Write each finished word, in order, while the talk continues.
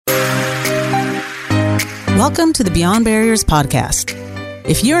Welcome to the Beyond Barriers podcast.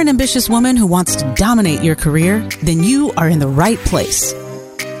 If you're an ambitious woman who wants to dominate your career, then you are in the right place.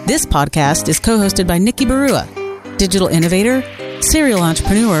 This podcast is co-hosted by Nikki Barua, digital innovator, serial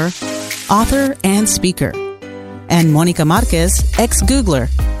entrepreneur, author, and speaker, and Monica Marquez, ex-Googler,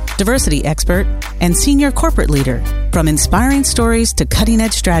 diversity expert, and senior corporate leader. From inspiring stories to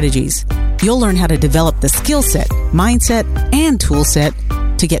cutting-edge strategies, you'll learn how to develop the skill set, mindset, and tool set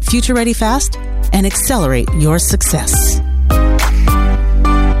to get future-ready fast and accelerate your success.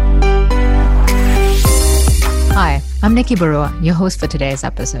 Hi, I'm Nikki Barua, your host for today's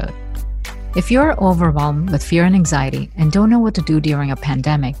episode. If you're overwhelmed with fear and anxiety and don't know what to do during a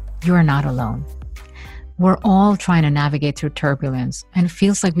pandemic, you are not alone. We're all trying to navigate through turbulence, and it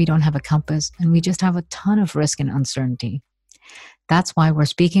feels like we don't have a compass and we just have a ton of risk and uncertainty. That's why we're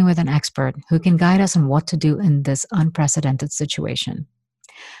speaking with an expert who can guide us on what to do in this unprecedented situation.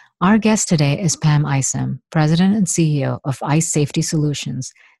 Our guest today is Pam Isom, President and CEO of ICE Safety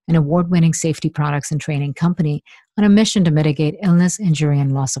Solutions, an award-winning safety products and training company on a mission to mitigate illness, injury,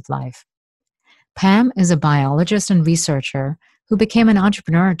 and loss of life. Pam is a biologist and researcher who became an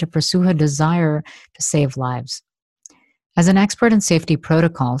entrepreneur to pursue her desire to save lives. As an expert in safety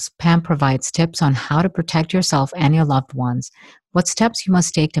protocols, Pam provides tips on how to protect yourself and your loved ones, what steps you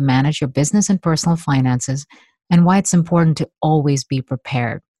must take to manage your business and personal finances, and why it's important to always be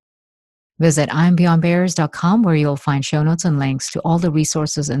prepared. Visit IamBeyondBarriers.com where you'll find show notes and links to all the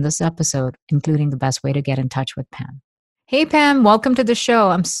resources in this episode, including the best way to get in touch with Pam. Hey, Pam, welcome to the show.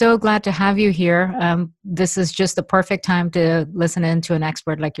 I'm so glad to have you here. This is just the perfect time to listen in to an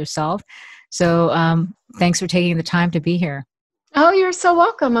expert like yourself. So thanks for taking the time to be here. Oh, you're so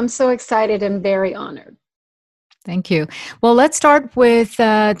welcome. I'm so excited and very honored. Thank you. Well, let's start with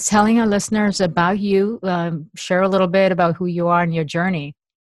telling our listeners about you. Share a little bit about who you are and your journey.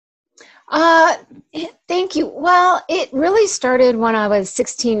 Thank you. Well, it really started when I was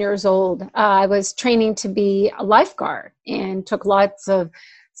 16 years old. I was training to be a lifeguard and took lots of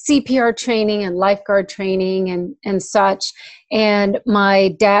CPR training and lifeguard training and such. And my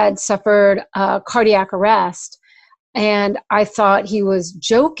dad suffered cardiac arrest, and I thought he was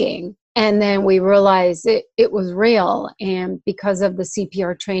joking. And then we realized it was real. And because of the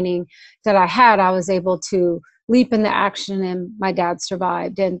CPR training that I had, I was able to leap into action, and my dad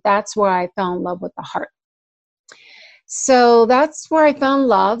survived. And that's where I fell in love with the heart. So that's where I found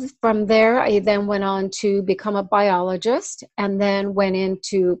love. From there, I then went on to become a biologist and then went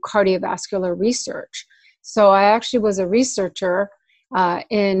into cardiovascular research. So I actually was a researcher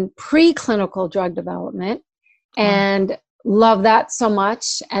in preclinical drug development and loved that so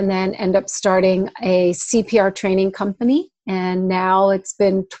much, and then ended up starting a CPR training company. And now it's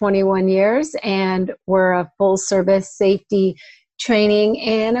been 21 years and we're a full service safety training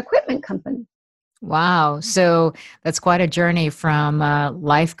and equipment company. Wow. So that's quite a journey from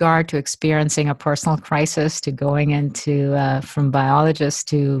lifeguard to experiencing a personal crisis to going into from biologist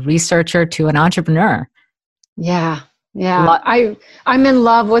to researcher to an entrepreneur. Yeah. I'm in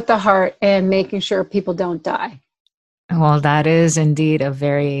love with the heart and making sure people don't die. Well, that is indeed a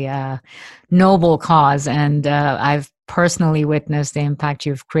very noble cause. And I've personally witnessed the impact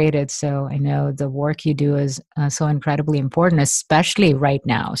you've created. So I know the work you do is so incredibly important, especially right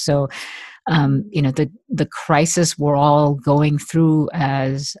now. So, the crisis we're all going through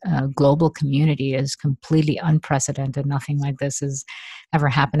as a global community is completely unprecedented. Nothing like this has ever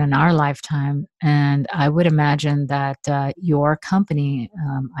happened in our lifetime. And I would imagine that your company,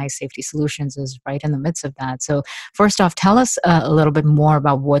 ICE Safety Solutions, is right in the midst of that. So first off, tell us a little bit more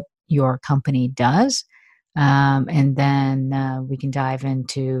about what your company does. And then we can dive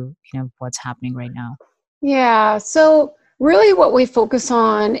into, what's happening right now. Yeah. So really what we focus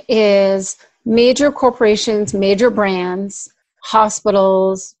on is major corporations, major brands,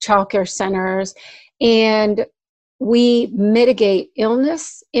 hospitals, childcare centers, and we mitigate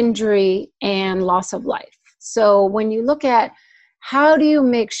illness, injury, and loss of life. So when you look at how do you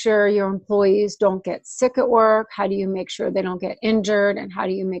make sure your employees don't get sick at work, how do you make sure they don't get injured, and how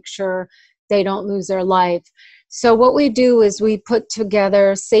do you make sure they don't lose their life? So what we do is we put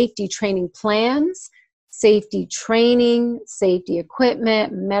together safety training plans, safety training, safety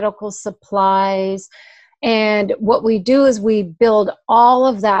equipment, medical supplies. And what we do is we build all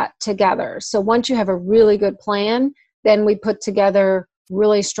of that together. So once you have a really good plan, then we put together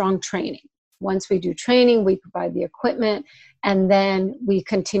really strong training. Once we do training, we provide the equipment, and then we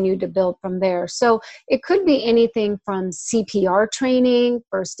continue to build from there. So it could be anything from CPR training,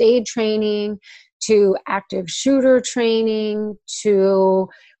 first aid training, to active shooter training, to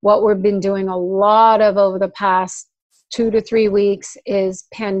what we've been doing a lot of over the past 2 to 3 weeks is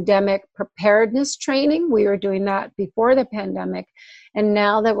pandemic preparedness training. We were doing that before the pandemic. And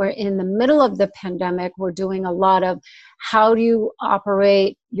now that we're in the middle of the pandemic, we're doing a lot of how do you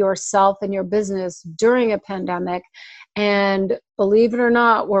operate yourself and your business during a pandemic. And believe it or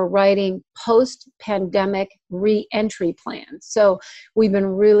not, we're writing post-pandemic re-entry plans. So we've been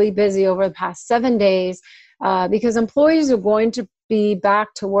really busy over the past 7 days because employees are going to be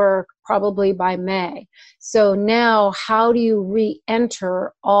back to work probably by May. So now how do you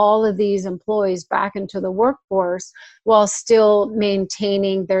re-enter all of these employees back into the workforce while still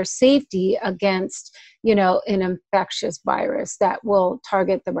maintaining their safety against, an infectious virus that will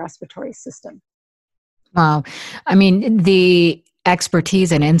target the respiratory system? Wow. I mean, the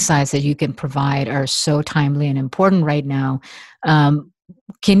expertise and insights that you can provide are so timely and important right now.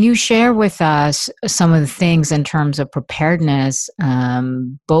 Can you share with us some of the things in terms of preparedness,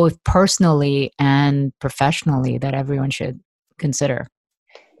 both personally and professionally, that everyone should consider?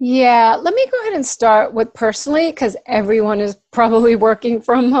 Yeah, let me go ahead and start with personally, because everyone is probably working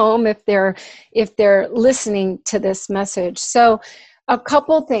from home if they're listening to this message. So a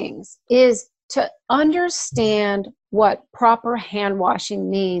couple things is to understand what proper hand washing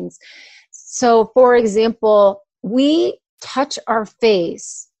means. So for example, we touch our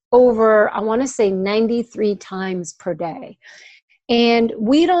face over, I want to say 93 times per day. And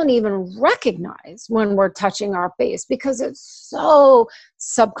we don't even recognize when we're touching our face because it's so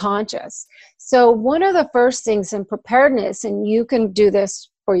subconscious. So one of the first things in preparedness, and you can do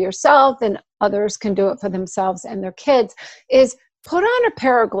this for yourself and others can do it for themselves and their kids, is put on a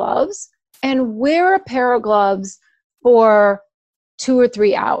pair of gloves and wear a pair of gloves for 2 or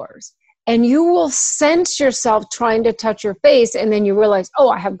 3 hours. And you will sense yourself trying to touch your face, and then you realize, oh,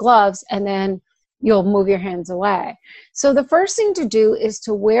 I have gloves, and then you'll move your hands away. So the first thing to do is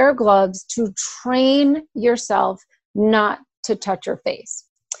to wear gloves to train yourself not to touch your face.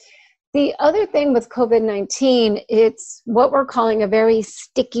 The other thing with COVID-19, it's what we're calling a very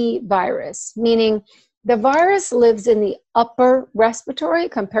sticky virus, meaning the virus lives in the upper respiratory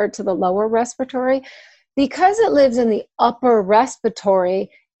compared to the lower respiratory. Because it lives in the upper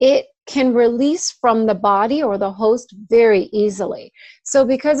respiratory, it can release from the body or the host very easily. So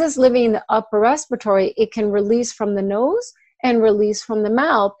because it's living in the upper respiratory, it can release from the nose and release from the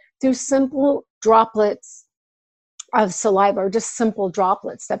mouth through simple droplets of saliva, or just simple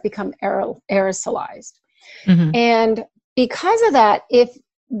droplets that become aerosolized. Mm-hmm. And because of that, if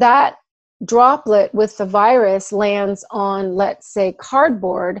that droplet with the virus lands on, let's say,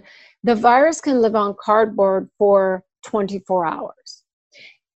 cardboard, the virus can live on cardboard for 24 hours.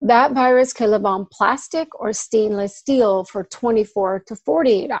 That virus can live on plastic or stainless steel for 24 to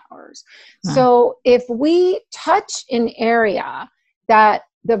 48 hours. Wow. So if we touch an area that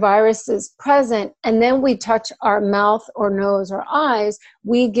the virus is present, and then we touch our mouth or nose or eyes,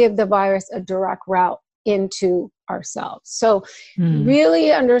 we give the virus a direct route into ourselves. So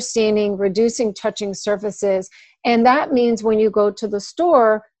really understanding, reducing touching surfaces. And that means when you go to the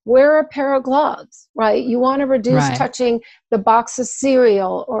store, wear a pair of gloves, right? You want to reduce touching the box of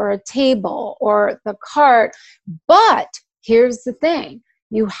cereal or a table or the cart. But here's the thing.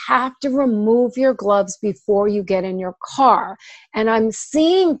 You have to remove your gloves before you get in your car. And I'm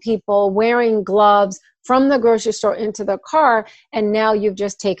seeing people wearing gloves from the grocery store into the car, and now you've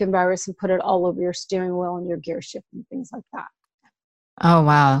just taken virus and put it all over your steering wheel and your gear shift and things like that. Oh,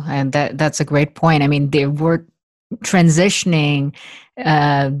 wow. And that's a great point. I mean, we're transitioning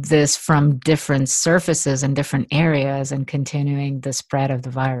this from different surfaces and different areas and continuing the spread of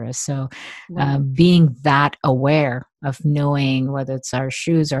the virus. So being that aware of knowing whether it's our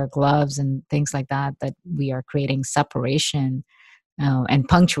shoes or gloves and things like that, that we are creating separation and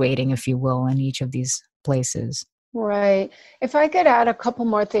punctuating, if you will, in each of these places. Right. If I could add a couple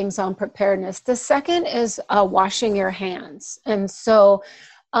more things on preparedness. The second is washing your hands. And so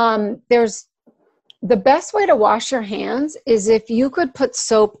there's the best way to wash your hands is if you could put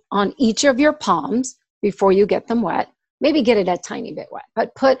soap on each of your palms before you get them wet. Maybe get it a tiny bit wet,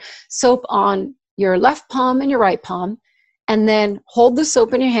 but put soap on your left palm and your right palm, and then hold the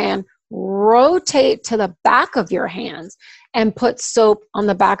soap in your hand, rotate to the back of your hands, and put soap on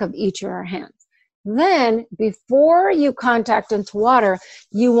the back of each of your hands. Then, before you contact into water,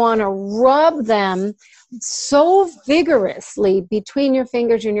 you want to rub them so vigorously between your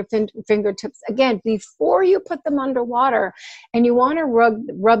fingers and your fingertips. Again, before you put them underwater, and you want to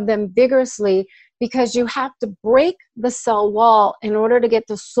rub them vigorously because you have to break the cell wall in order to get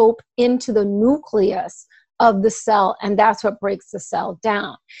the soap into the nucleus of the cell, and that's what breaks the cell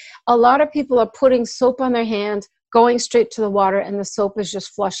down. A lot of people are putting soap on their hands, going straight to the water, and the soap is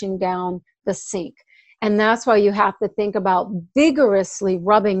just flushing down the sink. And that's why you have to think about vigorously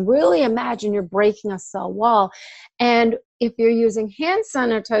rubbing. Really imagine you're breaking a cell wall. And if you're using hand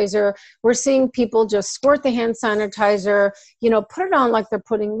sanitizer, we're seeing people just squirt the hand sanitizer, put it on like they're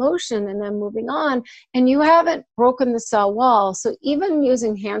putting lotion and then moving on, and you haven't broken the cell wall. So even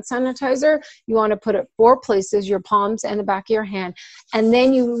using hand sanitizer, you want to put it 4 places, your palms and the back of your hand. And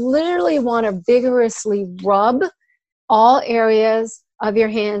then you literally want to vigorously rub all areas of your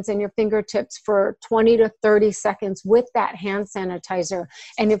hands and your fingertips for 20 to 30 seconds with that hand sanitizer.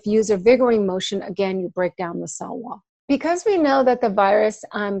 And if you use a vigoring motion, again, you break down the cell wall. Because we know that the virus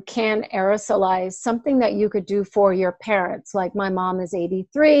can aerosolize, something that you could do for your parents, like my mom is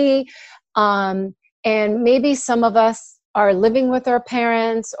 83, and maybe some of us are living with our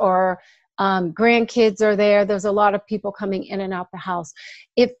parents, or grandkids are there. There's a lot of people coming in and out the house.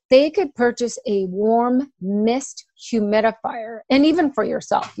 If they could purchase a warm mist humidifier, and even for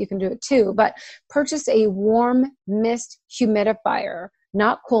yourself, you can do it too, but purchase a warm mist humidifier,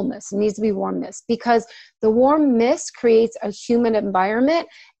 not cool mist. It needs to be warm mist, because the warm mist creates a humid environment,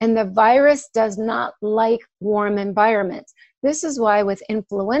 and the virus does not like warm environments. This is why with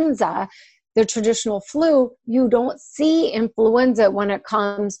influenza, the traditional flu, you don't see influenza when it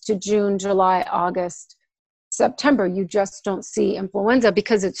comes to June, July, August, September. You just don't see influenza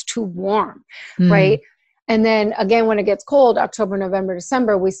because it's too warm, right? And then again, when it gets cold, October, November,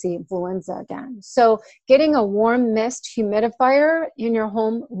 December, we see influenza again. So getting a warm mist humidifier in your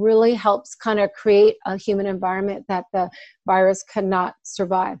home really helps kind of create a humid environment that the virus cannot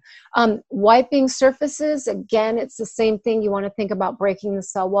survive. Wiping surfaces, again, it's the same thing. You want to think about breaking the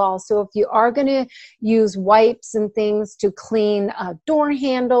cell wall. So if you are going to use wipes and things to clean door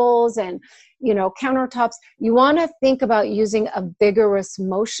handles and countertops, you want to think about using a vigorous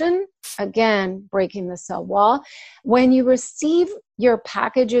motion, again, breaking the cell wall. When you receive your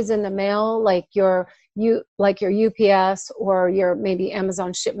packages in the mail, like your UPS or your maybe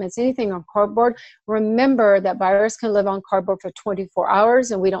Amazon shipments, anything on cardboard, remember that virus can live on cardboard for 24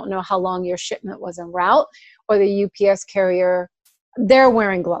 hours, and we don't know how long your shipment was en route, or the UPS carrier. They're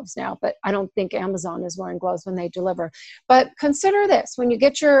wearing gloves now, but I don't think Amazon is wearing gloves when they deliver. But consider this: when you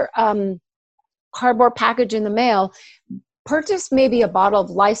get your cardboard package in the mail, purchase maybe a bottle of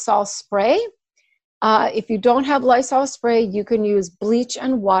Lysol spray. If you don't have Lysol spray, you can use bleach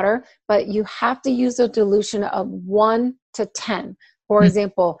and water, but you have to use a dilution of 1 to 10. For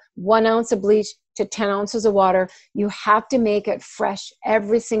example, 1 ounce of bleach to 10 ounces of water. You have to make it fresh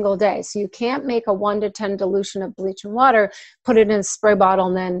every single day. So you can't make a 1 to 10 dilution of bleach and water, put it in a spray bottle,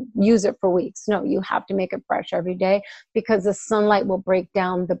 and then use it for weeks. No, you have to make it fresh every day, because the sunlight will break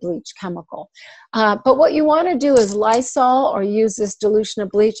down the bleach chemical. But what you want to do is Lysol, or use this dilution of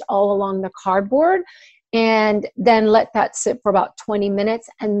bleach all along the cardboard, and then let that sit for about 20 minutes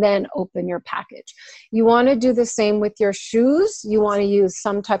and then open your package. You want to do the same with your shoes. You want to use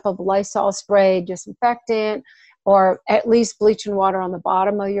some type of Lysol spray, disinfectant, or at least bleach and water on the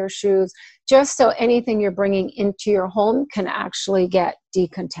bottom of your shoes, just so anything you're bringing into your home can actually get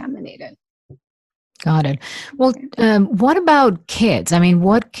decontaminated. Got it. Well, what about kids? I mean,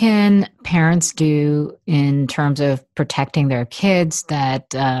 what can parents do in terms of protecting their kids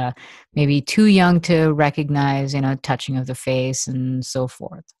that may be too young to recognize, touching of the face and so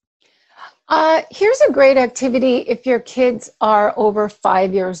forth? Here's a great activity if your kids are over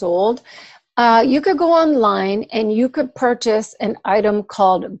 5 years old. You could go online and you could purchase an item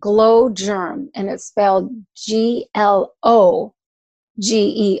called Glow Germ, and it's spelled GLOGERM.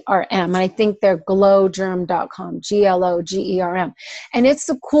 And I think they're glowgerm.com, GLOGERM. And it's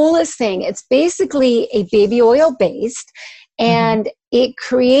the coolest thing. It's basically a baby oil based, and it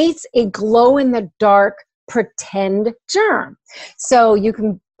creates a glow in the dark pretend germ. So you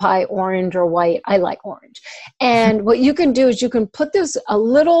can buy orange or white. I like orange. And what you can do is you can put a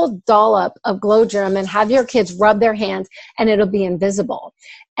little dollop of Glow Germ and have your kids rub their hands, and it'll be invisible.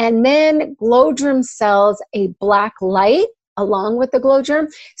 And then Glow Germ sells a black light along with the Glow Germ.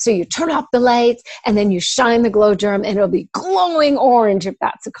 So you turn off the lights and then you shine the Glow Germ, and it'll be glowing orange if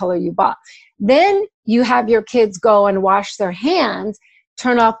that's the color you bought. Then you have your kids go and wash their hands,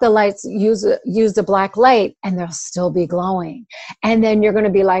 turn off the lights, use the black light, and they'll still be glowing. And then you're going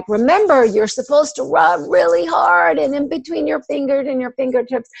to be like, remember, you're supposed to rub really hard and in between your fingers and your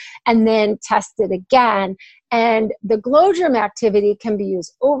fingertips, and then test it again. And the Glow Germ activity can be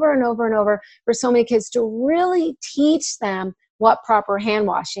used over and over and over for so many kids to really teach them what proper hand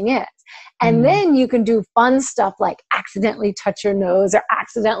washing is. And then you can do fun stuff like accidentally touch your nose or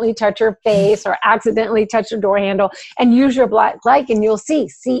accidentally touch your face or accidentally touch your door handle and use your black light, and you'll see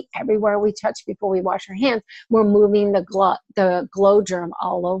everywhere we touch before we wash our hands, we're moving the glow germ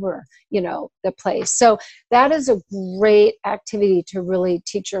all over, the place. So that is a great activity to really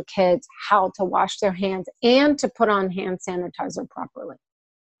teach your kids how to wash their hands and to put on hand sanitizer properly.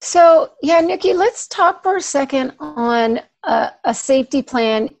 So, Nikki, let's talk for a second on a safety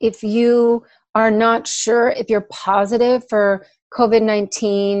plan if you are not sure if you're positive for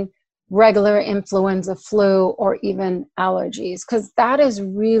COVID-19, regular influenza, flu, or even allergies, because that is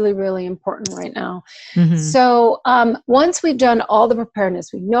really, really important right now. So once we've done all the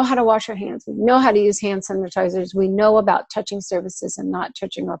preparedness, we know how to wash our hands, we know how to use hand sanitizers, we know about touching surfaces and not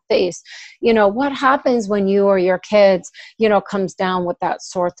touching our face. What happens when you or your kids, comes down with that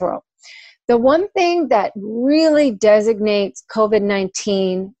sore throat? The one thing that really designates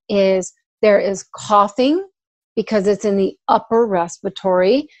COVID-19 is there is coughing because it's in the upper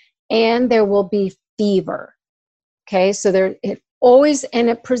respiratory, and there will be fever. Okay, so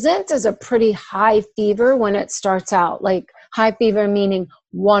it presents as a pretty high fever when it starts out, like high fever meaning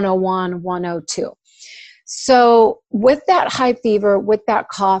 101, 102. So with that high fever, with that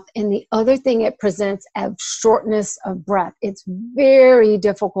cough, and the other thing it presents as shortness of breath. It's very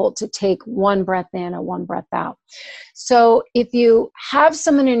difficult to take one breath in or one breath out. So if you have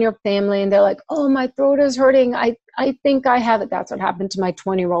someone in your family and they're like, oh, my throat is hurting, I think I have it. That's what happened to my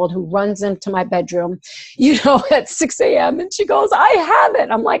 20-year-old who runs into my bedroom, at 6 a.m. and she goes, I have it.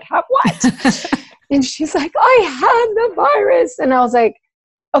 I'm like, have what? And she's like, I had the virus. And I was like,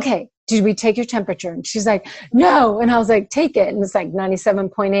 okay, did we take your temperature? And she's like, no. And I was like, take it. And it's like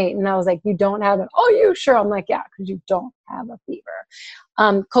 97.8. And I was like, you don't have it. Oh, you sure? I'm like, yeah, because you don't have a fever.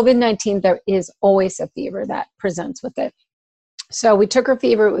 COVID-19, there is always a fever that presents with it. So we took her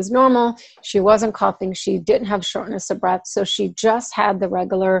fever. It was normal. She wasn't coughing. She didn't have shortness of breath. So she just had a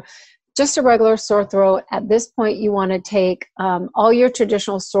regular sore throat. At this point, you want to take all your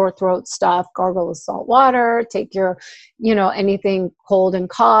traditional sore throat stuff, gargle with salt water, take your, anything cold and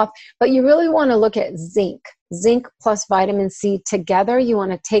cough. But you really want to look at zinc plus vitamin C together. You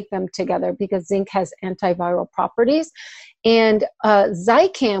want to take them together because zinc has antiviral properties. And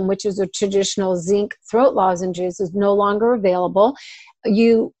Zicam, which is a traditional zinc throat lozenges, is no longer available.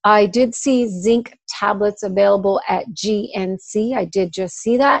 I did see zinc tablets available at GNC. I did just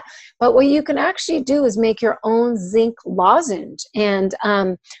see that. But what you can actually do is make your own zinc lozenge. And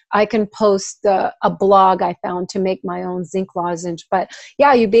I can post a blog I found to make my own zinc lozenge. But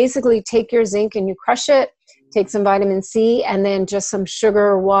yeah, you basically take your zinc and you crush it, take some vitamin C, and then just some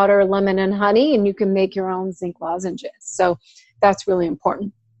sugar, water, lemon, and honey, and you can make your own zinc lozenges. So that's really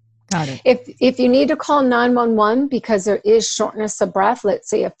important. Got it. If you need to call 911 because there is shortness of breath, let's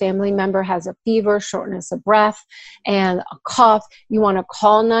say a family member has a fever, shortness of breath, and a cough, you want to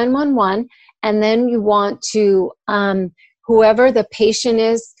call 911, and then you want to, whoever the patient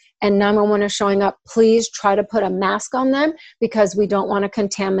is and 911 is showing up, please try to put a mask on them because we don't want to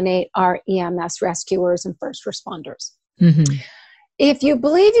contaminate our EMS rescuers and first responders. Mm-hmm. If you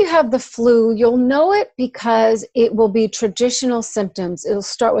believe you have the flu, you'll know it because it will be traditional symptoms. It'll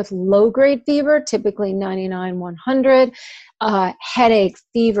start with low-grade fever, typically 99, 100, headache,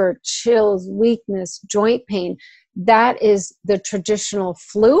 fever, chills, weakness, joint pain. That is the traditional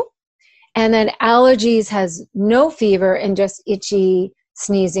flu. And then allergies has no fever and just itchy,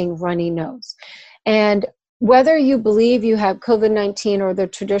 sneezing, runny nose. And whether you believe you have COVID-19 or the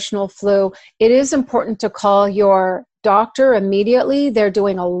traditional flu, it is important to call your doctor immediately. They're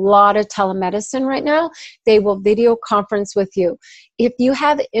doing a lot of telemedicine right now. They will video conference with you. If you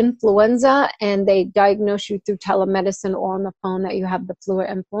have influenza and they diagnose you through telemedicine or on the phone that you have the flu or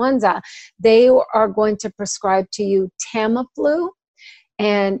influenza, they are going to prescribe to you Tamiflu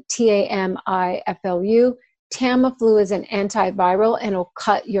and TAMIFLU. Tamiflu is an antiviral and it'll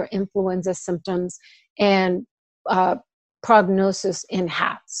cut your influenza symptoms and prognosis in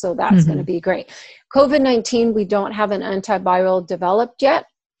half. So that's going to be great. COVID-19, we don't have an antiviral developed yet,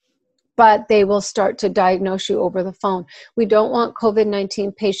 but they will start to diagnose you over the phone. We don't want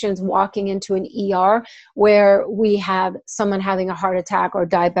COVID-19 patients walking into an ER where we have someone having a heart attack or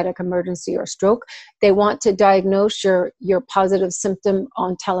diabetic emergency or stroke. They want to diagnose your positive symptom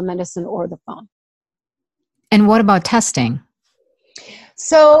on telemedicine or the phone. And what about testing?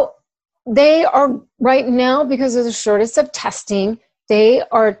 So they are right now, because of the shortage of testing, they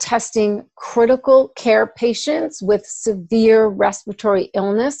are testing critical care patients with severe respiratory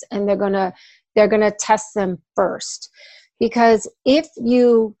illness, and they're gonna test them first. Because if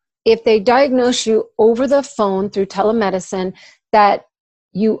you if they diagnose you over the phone through telemedicine that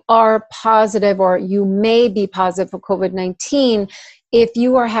you are positive or you may be positive for COVID-19, if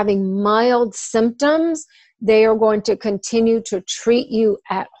you are having mild symptoms, they are going to continue to treat you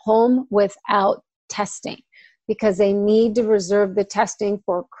at home without testing, because they need to reserve the testing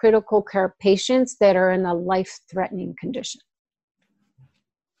for critical care patients that are in a life-threatening condition.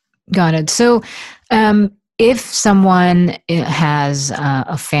 Got it. So if someone has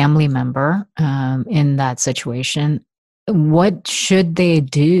a family member in that situation, what should they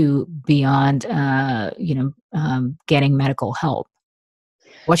do beyond, getting medical help?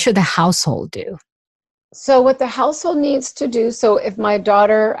 What should the household do? So what the household needs to do, so if my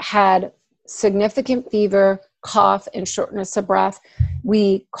daughter had significant fever, cough, and shortness of breath,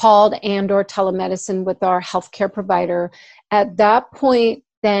 we called and/or telemedicine with our healthcare provider. At that point,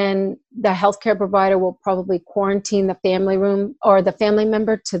 then the healthcare provider will probably quarantine the family room or the family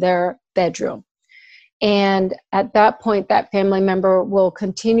member to their bedroom. And at that point, that family member will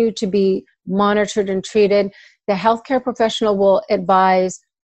continue to be monitored and treated. The healthcare professional will advise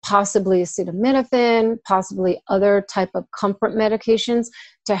possibly acetaminophen, possibly other type of comfort medications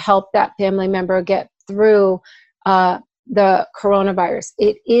to help that family member get through the coronavirus.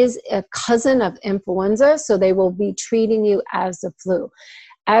 It is a cousin of influenza, so they will be treating you as the flu.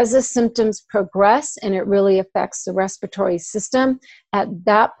 As the symptoms progress and it really affects the respiratory system, at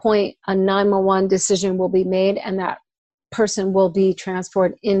that point, a 911 decision will be made and that person will be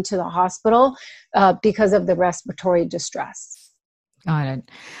transferred into the hospital because of the respiratory distress. Got it.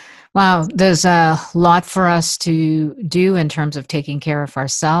 Wow, there's a lot for us to do in terms of taking care of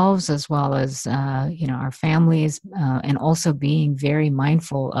ourselves as well as our families, and also being very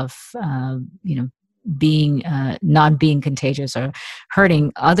mindful of being not being contagious or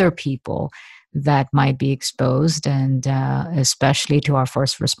hurting other people that might be exposed, and especially to our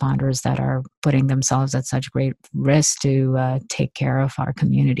first responders that are putting themselves at such great risk to take care of our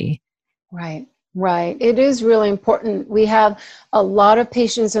community. Right. Right. It is really important. We have a lot of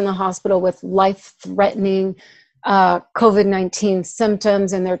patients in the hospital with life-threatening COVID-19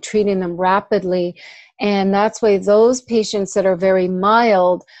 symptoms, and they're treating them rapidly. And that's why those patients that are very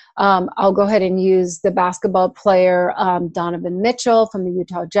mild, I'll go ahead and use the basketball player Donovan Mitchell from the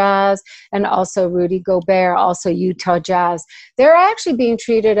Utah Jazz, and also Rudy Gobert, also Utah Jazz. They're actually being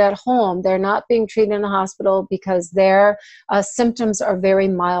treated at home. They're not being treated in the hospital because their symptoms are very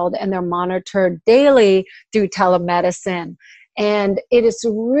mild and they're monitored daily through telemedicine. And it is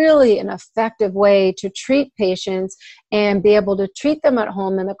really an effective way to treat patients and be able to treat them at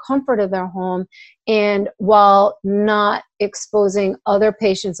home in the comfort of their home, and while not exposing other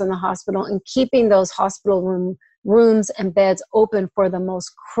patients in the hospital and keeping those hospital rooms and beds open for the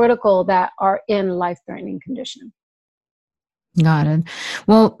most critical that are in life-threatening condition. Got it.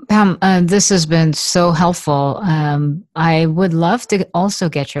 Well, Pam, this has been so helpful. I would love to also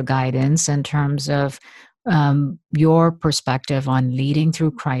get your guidance in terms of your perspective on leading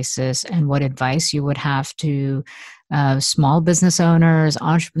through crisis and what advice you would have to small business owners,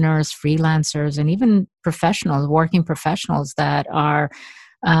 entrepreneurs, freelancers, and even professionals, working professionals that are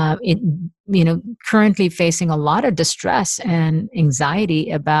currently facing a lot of distress and anxiety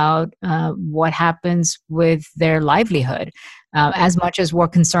about what happens with their livelihood. As much as we're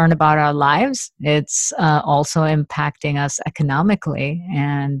concerned about our lives, it's also impacting us economically,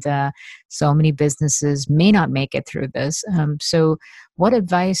 and so many businesses may not make it through this. So what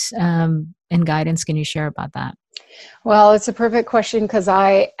advice and guidance can you share about that? Well, it's a perfect question, because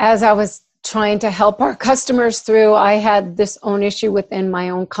as I was trying to help our customers through, I had this own issue within my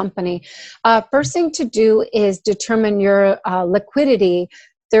own company. First thing to do is determine your liquidity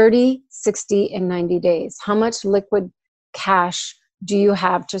 30, 60, and 90 days. How much liquid cash do you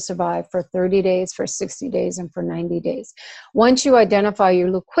have to survive for 30 days, for 60 days, and for 90 days? Once you identify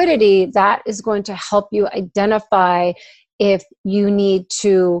your liquidity, that is going to help you identify if you need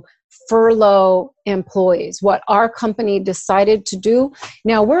to furlough employees. What our company decided to do,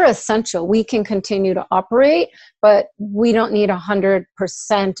 now we're essential. We can continue to operate, but we don't need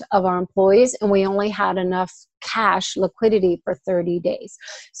 100% of our employees, and we only had enough cash liquidity for 30 days.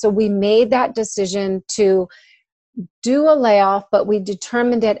 So we made that decision to do a layoff, but we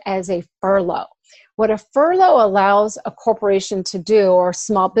determined it as a furlough. What a furlough allows a corporation to do, or a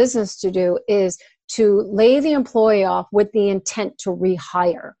small business to do, is to lay the employee off with the intent to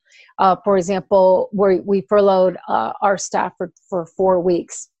rehire. For example, we furloughed our staff for 4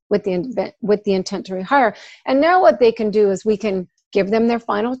 weeks with the intent to rehire. And now what they can do is we can give them their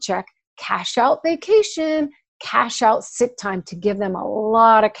final check, cash out vacation, cash out sick time, to give them a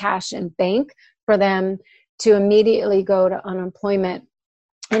lot of cash in bank for them to immediately go to unemployment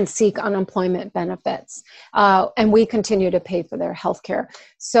and seek unemployment benefits. And we continue to pay for their health care.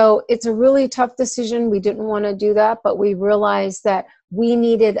 So it's a really tough decision. We didn't want to do that, but we realized that we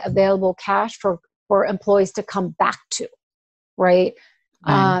needed available cash for employees to come back to, right?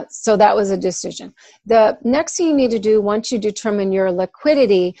 So that was a decision. The next thing you need to do once you determine your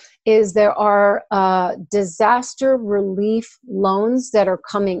liquidity is there are disaster relief loans that are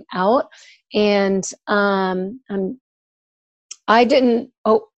coming out. And I didn't,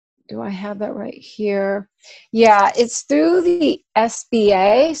 do I have that right here? Yeah, it's through the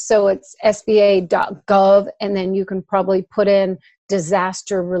SBA. So it's sba.gov, and then you can probably put in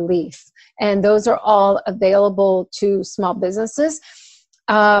disaster relief. And those are all available to small businesses.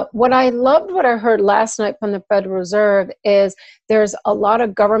 What I heard last night from the Federal Reserve is there's a lot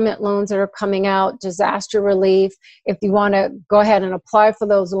of government loans that are coming out, disaster relief. If you want to go ahead and apply for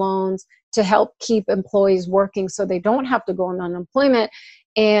those loans to help keep employees working so they don't have to go on unemployment.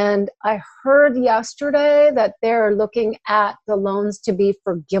 And I heard yesterday that they're looking at the loans to be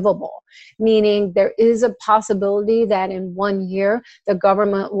forgivable, meaning there is a possibility that in 1 year, the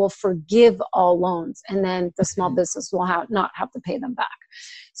government will forgive all loans, and then the small business will not have to pay them back.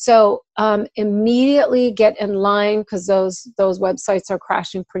 So immediately get in line, because those websites are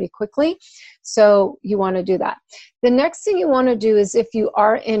crashing pretty quickly. So you want to do that. The next thing you want to do is if you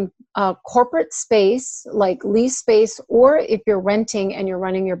are in a corporate space, like lease space, or if you're renting and you're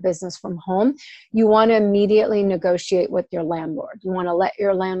running your business from home, you want to immediately negotiate with your landlord. You want to let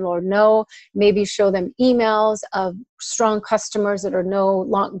your landlord know, maybe show them emails of strong customers that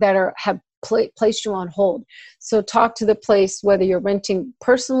have placed you on hold. So talk to the place, whether you're renting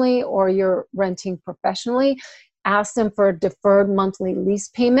personally or you're renting professionally, ask them for a deferred monthly lease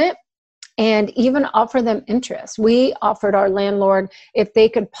payment, and even offer them interest. We offered our landlord if they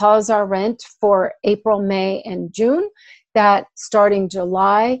could pause our rent for April, May, and June, that starting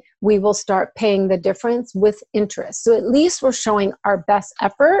July, we will start paying the difference with interest. So at least we're showing our best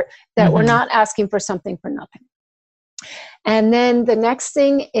effort that we're not asking for something for nothing. And then the next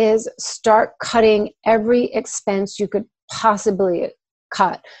thing is start cutting every expense you could possibly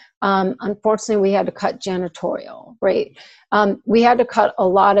cut. Unfortunately, we had to cut janitorial, right? We had to cut a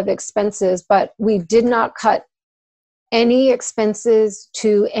lot of expenses, but we did not cut any expenses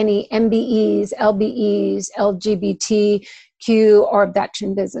to any MBEs, LBEs, LGBTQ, or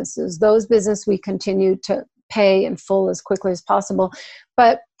veteran businesses. Those businesses we continue to pay in full as quickly as possible.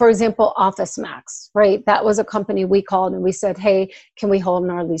 But for example, Office Max, right? That was a company we called and we said, hey, can we hold on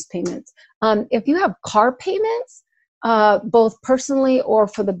our lease payments? If you have car payments, both personally or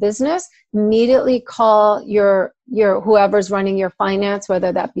for the business, immediately call your whoever's running your finance,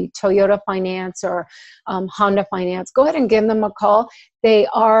 whether that be Toyota Finance or Honda Finance. Go ahead and give them a call. They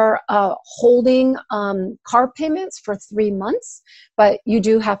are holding car payments for 3 months, but you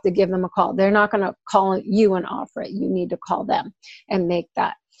do have to give them a call. They're not going to call you and offer it. You need to call them and make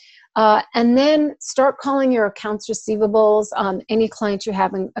that. And then start calling your accounts receivables. Any clients you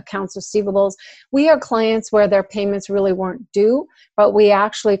have in accounts receivables. We have clients where their payments really weren't due, but we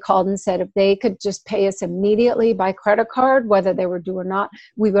actually called and said if they could just pay us immediately by credit card, whether they were due or not,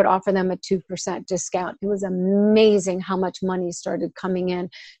 we would offer them a 2% discount. It was amazing how much money started coming in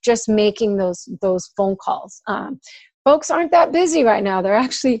just making those phone calls. Folks aren't that busy right now. They're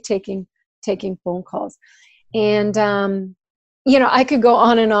actually taking phone calls. And I could go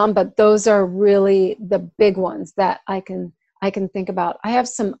on and on, but those are really the big ones that I can think about. I have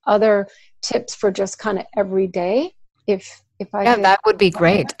some other tips for just kind of every day. If that would be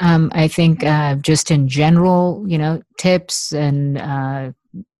great. I think just in general, tips and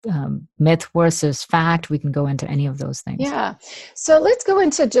myth versus fact, we can go into any of those things. Yeah. So let's go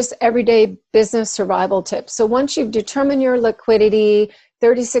into just everyday business survival tips. So once you've determined your liquidity,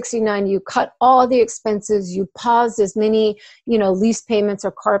 3069, you cut all the expenses, you pause as many, lease payments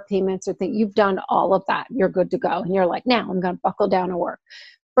or car payments or things. You've done all of that. You're good to go. And you're like, now I'm going to buckle down and work.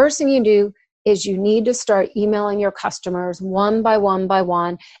 First thing you do is you need to start emailing your customers one by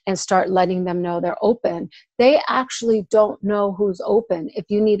one and start letting them know they're open. They actually don't know who's open. If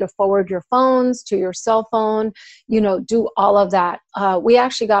you need to forward your phones to your cell phone, do all of that. We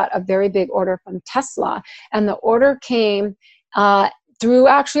actually got a very big order from Tesla, and the order came through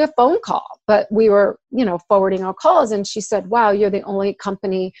actually a phone call, but we were, forwarding our calls, and she said, wow, you're the only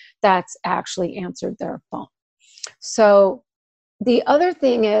company that's actually answered their phone. So the other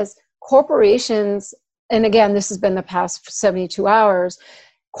thing is corporations, and again, this has been the past 72 hours,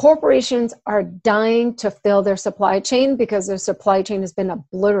 corporations are dying to fill their supply chain because their supply chain has been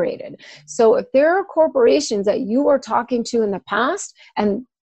obliterated. So if there are corporations that you were talking to in the past and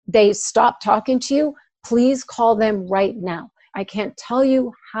they stopped talking to you, please call them right now I can't tell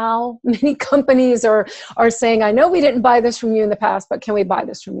you how many companies are saying, I know we didn't buy this from you in the past, but can we buy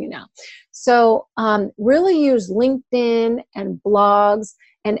this from you now? So really use LinkedIn and blogs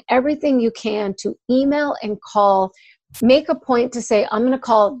and everything you can to email and call. Make a point to say, I'm going to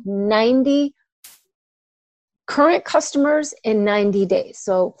call 90 current customers in 90 days.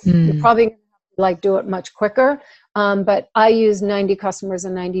 So you're probably going to like do it much quicker. But I use 90 customers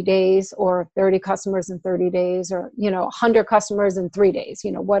in 90 days, or 30 customers in 30 days, or, 100 customers in 3 days,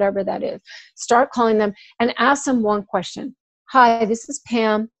 whatever that is. Start calling them and ask them one question. Hi, this is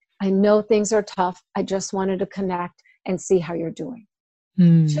Pam. I know things are tough. I just wanted to connect and see how you're doing.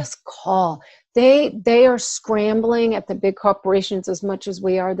 Just call. They are scrambling at the big corporations as much as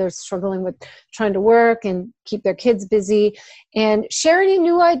we are. They're struggling with trying to work and keep their kids busy, and share any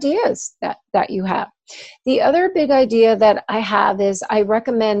new ideas that you have. The other big idea that I have is I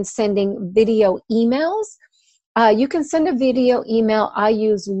recommend sending video emails. You can send a video email. I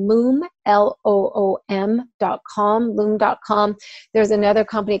use Loom, Loom.com, Loom.com. There's another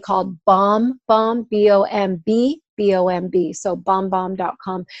company called BombBomb, BOMB, so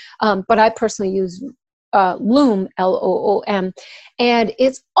BombBomb.com. But I personally use Loom, Loom. And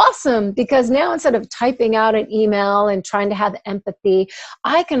it's awesome because now instead of typing out an email and trying to have empathy,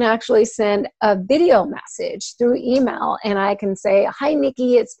 I can actually send a video message through email, and I can say, hi,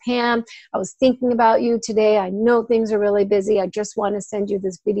 Nikki, it's Pam. I was thinking about you today. I know things are really busy. I just want to send you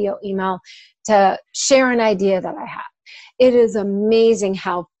this video email to share an idea that I have. It is amazing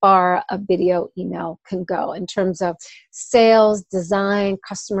how far a video email can go in terms of sales, design,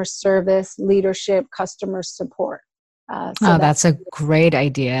 customer service, leadership, customer support. That's a great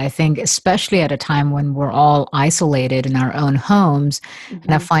idea. I think especially at a time when we're all isolated in our own homes,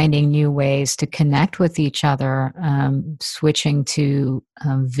 and finding new ways to connect with each other, switching to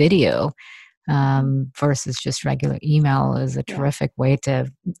video versus just regular email is a terrific way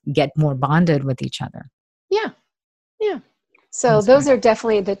to get more bonded with each other. Yeah. So those are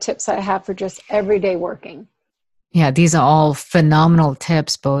definitely the tips I have for just everyday working. Yeah, these are all phenomenal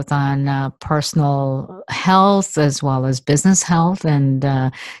tips, both on personal health as well as business health, and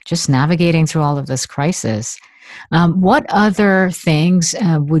just navigating through all of this crisis. What other things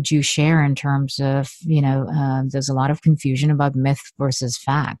would you share in terms of, there's a lot of confusion about myth versus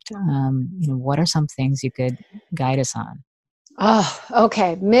fact. What are some things you could guide us on? Oh,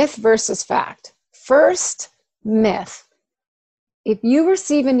 okay. Myth versus fact. First, myth. If you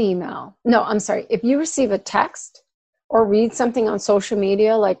receive if you receive a text or read something on social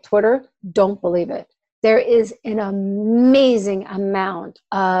media like Twitter, don't believe it. There is an amazing amount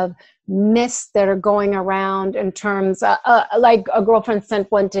of myths that are going around in terms of, like a girlfriend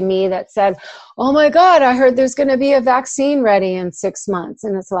sent one to me that said, oh my God, I heard there's going to be a vaccine ready in 6 months.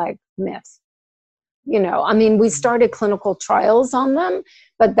 And it's like, myth. We started clinical trials on them,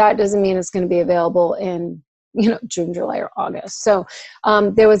 but that doesn't mean it's going to be available in June, July, or August. So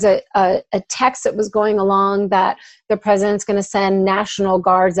there was a text that was going along that the president's going to send National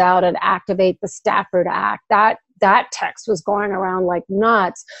Guards out and activate the Stafford Act. That text was going around like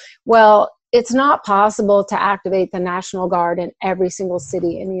nuts. Well, it's not possible to activate the National Guard in every single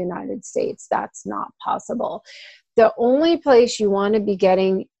city in the United States. That's not possible. The only place you want to be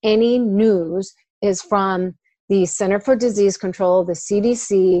getting any news is from the Center for Disease Control, the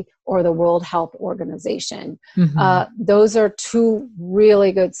CDC, or the World Health Organization. Those are two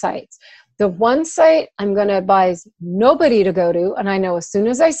really good sites. The one site I'm going to advise nobody to go to, and I know as soon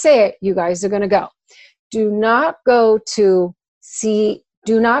as I say it, you guys are going to go. Do not go to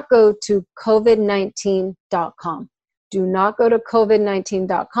COVID19.com. Do not go to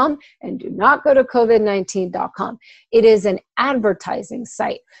COVID19.com, and do not go to COVID19.com. It is an advertising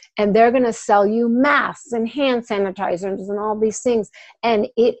site, and they're going to sell you masks and hand sanitizers and all these things, and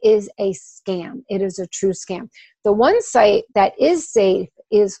it is a scam. It is a true scam. The one site that is safe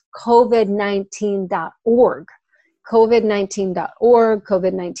is COVID19.org. COVID19.org,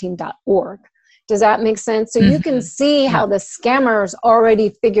 COVID19.org. Does that make sense? So you can see how the scammers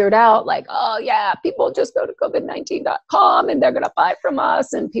already figured out, like, oh yeah, people just go to COVID19.com and they're going to buy from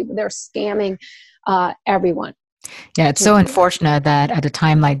us, and they're scamming everyone. Yeah, it's so unfortunate that at a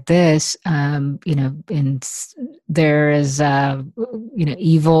time like this, there is,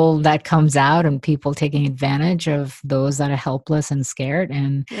 evil that comes out, and people taking advantage of those that are helpless and scared.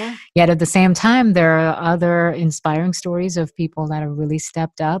 And yet at the same time, there are other inspiring stories of people that have really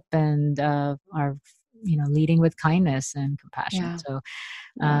stepped up and are, leading with kindness and compassion. Yeah. So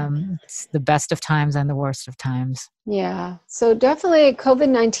it's the best of times and the worst of times. Yeah. So definitely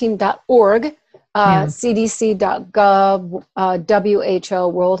COVID19.org. CDC.gov, WHO,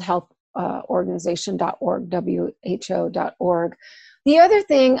 World Health organization.org, WHO.org. The other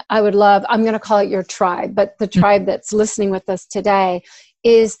thing I would love, I'm going to call it your tribe, but the tribe that's listening with us today,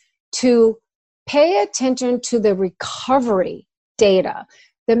 is to pay attention to the recovery data.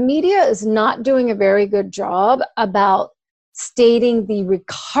 The media is not doing a very good job about stating the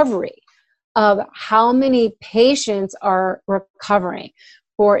recovery of how many patients are recovering.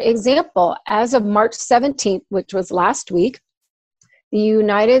 For example, as of March 17th, which was last week, the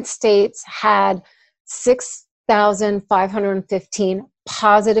United States had 6,515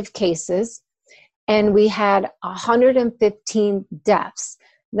 positive cases, and we had 115 deaths.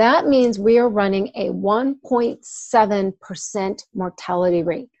 That means we are running a 1.7% mortality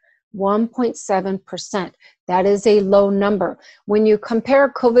rate. 1.7%. That is a low number. When you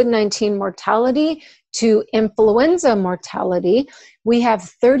compare COVID-19 mortality to influenza mortality, we have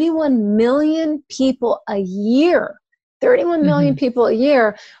 31 million people a year, 31 million people a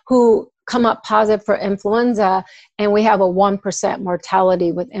year who come up positive for influenza, and we have a 1%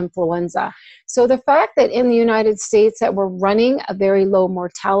 mortality with influenza. So the fact that in the United States that we're running a very low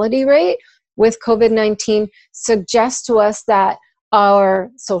mortality rate with COVID-19 suggests to us that our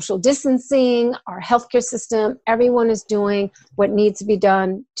social distancing, our healthcare system, everyone is doing what needs to be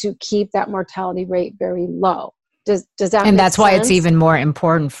done to keep that mortality rate very low. Does that and make that's why sense? it's even more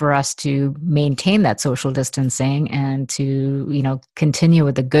important for us to maintain that social distancing and to, continue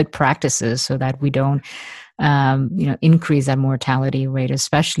with the good practices so that we don't, increase that mortality rate,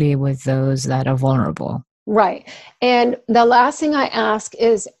 especially with those that are vulnerable. Right. And the last thing I ask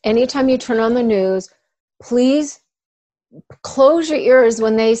is anytime you turn on the news, please close your ears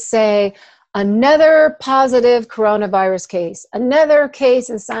when they say another positive coronavirus case, another case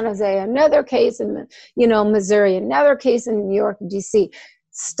in San Jose, another case in Missouri, another case in New York, DC.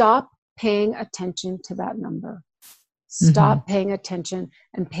 Stop paying attention to that number. Stop paying attention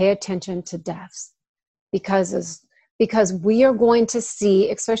and pay attention to deaths, because we are going to see,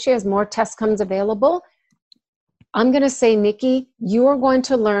 especially as more tests comes available. I'm going to say, Nikki, you are going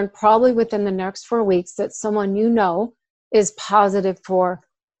to learn probably within the next 4 weeks that someone is positive for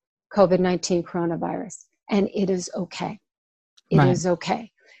COVID-19 coronavirus. And it is okay. It is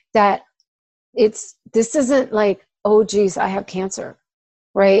okay. That this isn't like, oh, geez, I have cancer,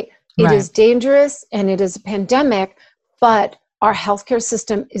 right? It is dangerous and it is a pandemic, but our healthcare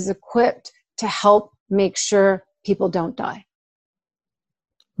system is equipped to help make sure people don't die.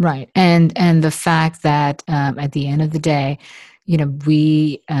 Right. And the fact that at the end of the day,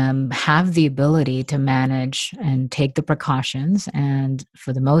 we have the ability to manage and take the precautions and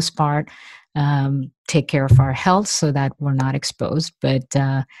for the most part, take care of our health so that we're not exposed. But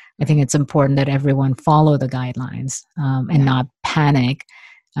I think it's important that everyone follow the guidelines and not panic,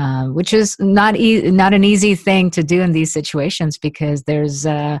 which is not an easy thing to do in these situations, because there's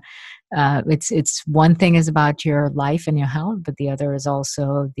it's one thing is about your life and your health, but the other is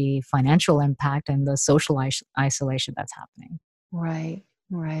also the financial impact and the social isolation that's happening. Right.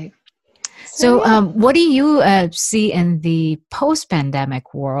 So what do you see in the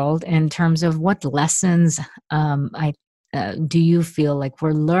post-pandemic world in terms of what lessons do you feel like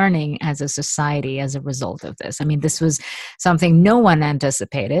we're learning as a society as a result of this? I mean, this was something no one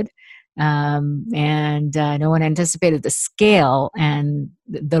anticipated. And no one anticipated the scale and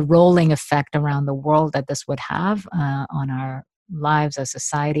the rolling effect around the world that this would have on our lives, our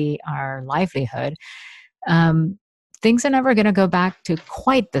society, our livelihood. Things are never going to go back to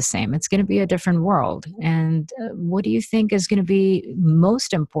quite the same. It's going to be a different world. And what do you think is going to be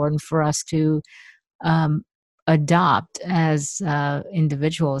most important for us to adopt as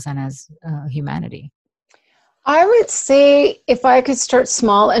individuals and as humanity? I would say, if I could start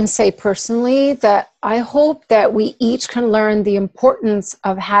small and say personally, that I hope that we each can learn the importance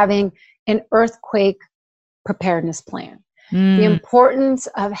of having an earthquake preparedness plan, the importance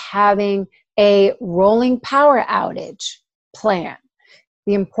of having a rolling power outage plan,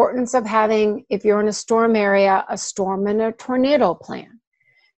 the importance of having, if you're in a storm area, a storm and a tornado plan.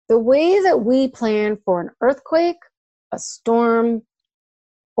 The way that we plan for an earthquake, a storm,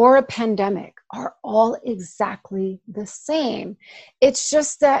 or a pandemic are all exactly the same. It's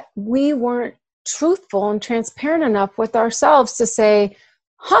just that we weren't truthful and transparent enough with ourselves to say,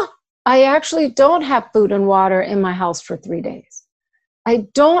 I actually don't have food and water in my house for 3 days. I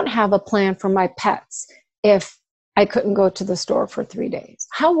don't have a plan for my pets if I couldn't go to the store for 3 days.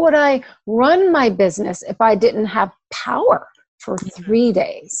 How would I run my business if I didn't have power for 3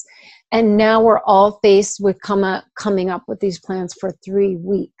 days? And now we're all faced with coming up with these plans for 3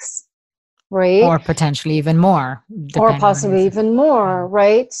 weeks, right? Or potentially even more. Or possibly even more,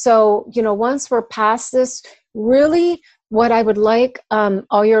 right? So, once we're past this, really what I would like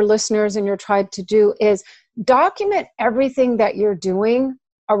all your listeners and your tribe to do is document everything that you're doing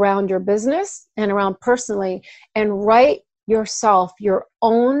around your business and around personally, and write yourself your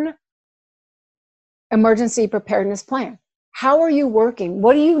own emergency preparedness plan. How are you working?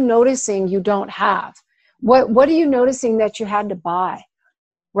 What are you noticing you don't have? What are you noticing that you had to buy,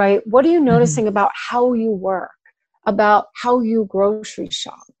 right? What are you noticing about how you work, about how you grocery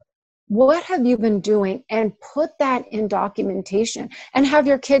shop? What have you been doing? And put that in documentation and have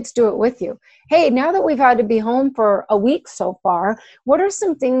your kids do it with you. Hey, now that we've had to be home for a week so far, what are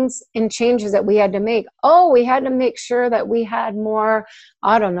some things and changes that we had to make? Oh, we had to make sure that we had more,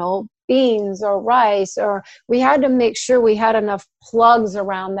 I don't know, beans or rice, or we had to make sure we had enough plugs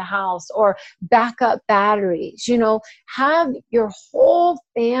around the house or backup batteries. You know, have your whole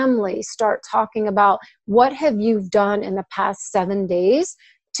family start talking about what have you done in the past 7 days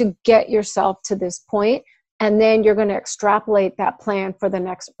to get yourself to this point. And then you're going to extrapolate that plan for the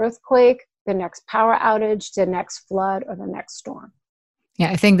next earthquake, the next power outage, the next flood, or the next storm. Yeah,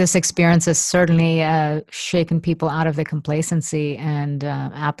 I think this experience has certainly shaken people out of their complacency and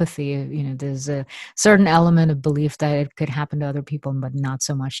apathy. You know, there's a certain element of belief that it could happen to other people, but not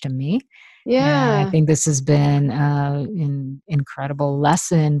so much to me. Yeah. I think this has been an incredible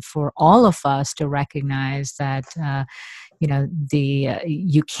lesson for all of us to recognize that, you know,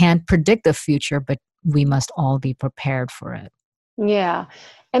 you can't predict the future, but we must all be prepared for it. Yeah.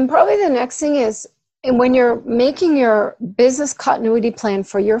 And probably the next thing is, and when you're making your business continuity plan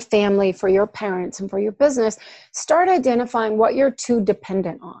for your family, for your parents, and for your business, start identifying what you're too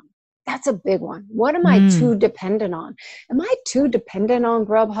dependent on. That's a big one. What am I too dependent on? Am I too dependent on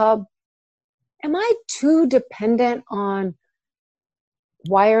Grubhub? Am I too dependent on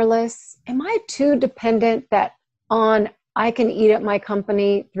wireless? Am I too dependent on I can eat at my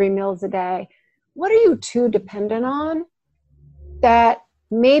company 3 meals a day? What are you too dependent on that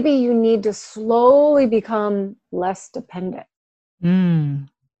maybe you need to slowly become less dependent?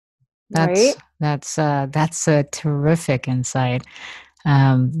 That's Right? that's a terrific insight.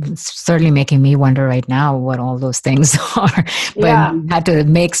 It's certainly making me wonder right now what all those things are. But Yeah. we had to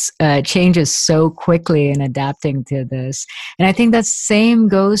make changes so quickly in adapting to this. And I think that same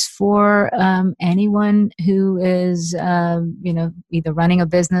goes for anyone who is, you know, either running a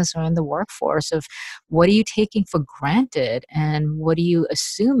business or in the workforce. Of what are you taking for granted, and what are you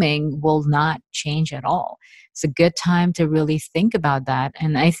assuming will not change at all? It's a good time to really think about that.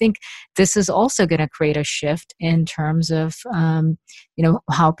 And I think this is also going to create a shift in terms of, you know,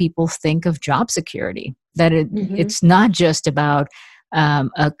 how people think of job security. That it's not just about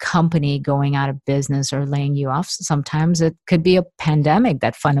a company going out of business or laying you off. Sometimes it could be a pandemic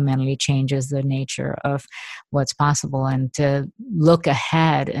that fundamentally changes the nature of what's possible. And to look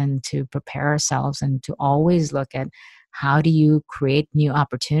ahead and to prepare ourselves, and to always look at how do you create new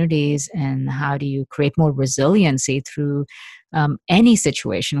opportunities, and how do you create more resiliency through any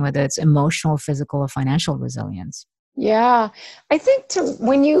situation, whether it's emotional, physical, or financial resilience. Yeah. I think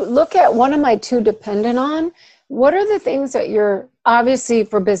when you look at what am I too dependent on, what are the things that you're obviously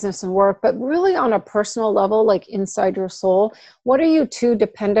for business and work, but really on a personal level, like inside your soul, what are you too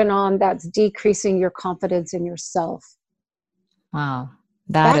dependent on that's decreasing your confidence in yourself? Wow.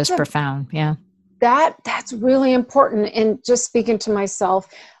 That is profound. Yeah. That's really important. And just speaking to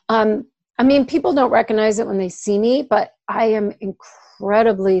myself, I mean, people don't recognize it when they see me, but I am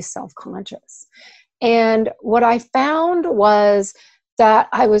incredibly self-conscious. And what I found was that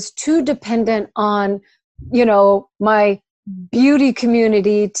I was too dependent on, you know, my beauty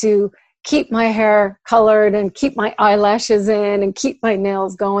community to keep my hair colored and keep my eyelashes in and keep my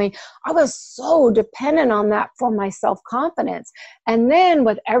nails going. I was so dependent on that for my self-confidence. And then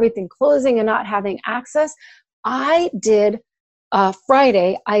with everything closing and not having access, I did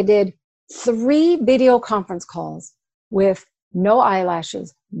Friday, I did 3 video conference calls with no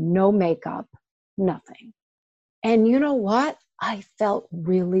eyelashes, no makeup, nothing. And you know what? I felt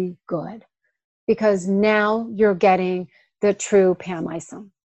really good, because now you're getting the true Pam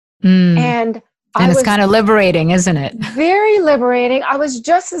Isom. And it's kind of liberating, isn't it? Very liberating. I was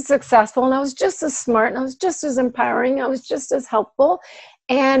just as successful, and I was just as smart, and I was just as empowering. I was just as helpful.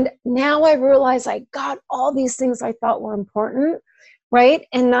 And now I realize I got all these things I thought were important, right?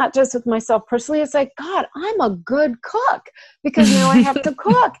 And not just with myself personally. It's like, God, I'm a good cook, because now I have to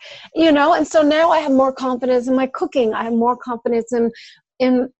cook, you know? And so now I have more confidence in my cooking. I have more confidence in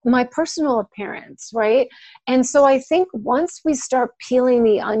my personal appearance, right? And so I think once we start peeling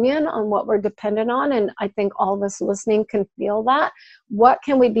the onion on what we're dependent on, and I think all of us listening can feel that, what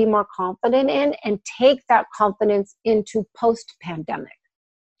can we be more confident in, and take that confidence into post-pandemic?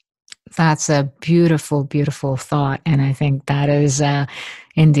 That's a beautiful, beautiful thought. And I think that is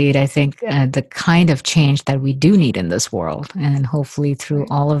indeed, I think the kind of change that we do need in this world. And hopefully through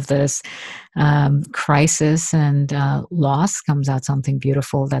all of this crisis and loss comes out something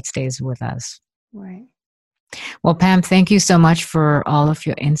beautiful that stays with us. Right. Well, Pam, thank you so much for all of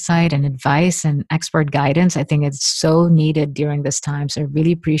your insight and advice and expert guidance. I think it's so needed during this time. So I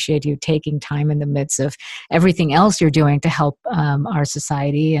really appreciate you taking time in the midst of everything else you're doing to help our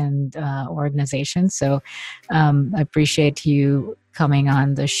society and organizations. So I appreciate you coming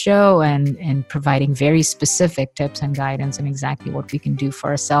on the show and providing very specific tips and guidance on exactly what we can do for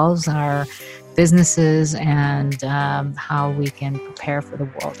ourselves, our businesses, and how we can prepare for the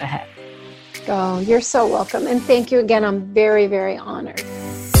world ahead. Oh, you're so welcome. And thank you again. I'm very, very honored.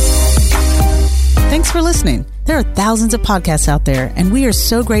 Thanks for listening. There are thousands of podcasts out there, and we are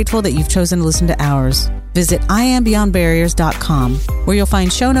so grateful that you've chosen to listen to ours. Visit IamBeyondBarriers.com, where you'll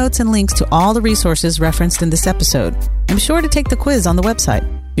find show notes and links to all the resources referenced in this episode. And be sure to take the quiz on the website.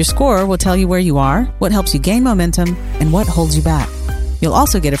 Your score will tell you where you are, what helps you gain momentum, and what holds you back. You'll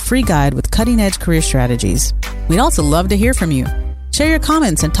also get a free guide with cutting-edge career strategies. We'd also love to hear from you. Share your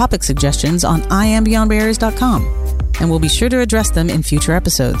comments and topic suggestions on IamBeyondBarriers.com, and we'll be sure to address them in future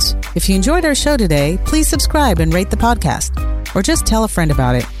episodes. If you enjoyed our show today, please subscribe and rate the podcast, or just tell a friend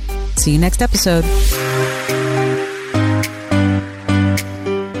about it. See you next episode.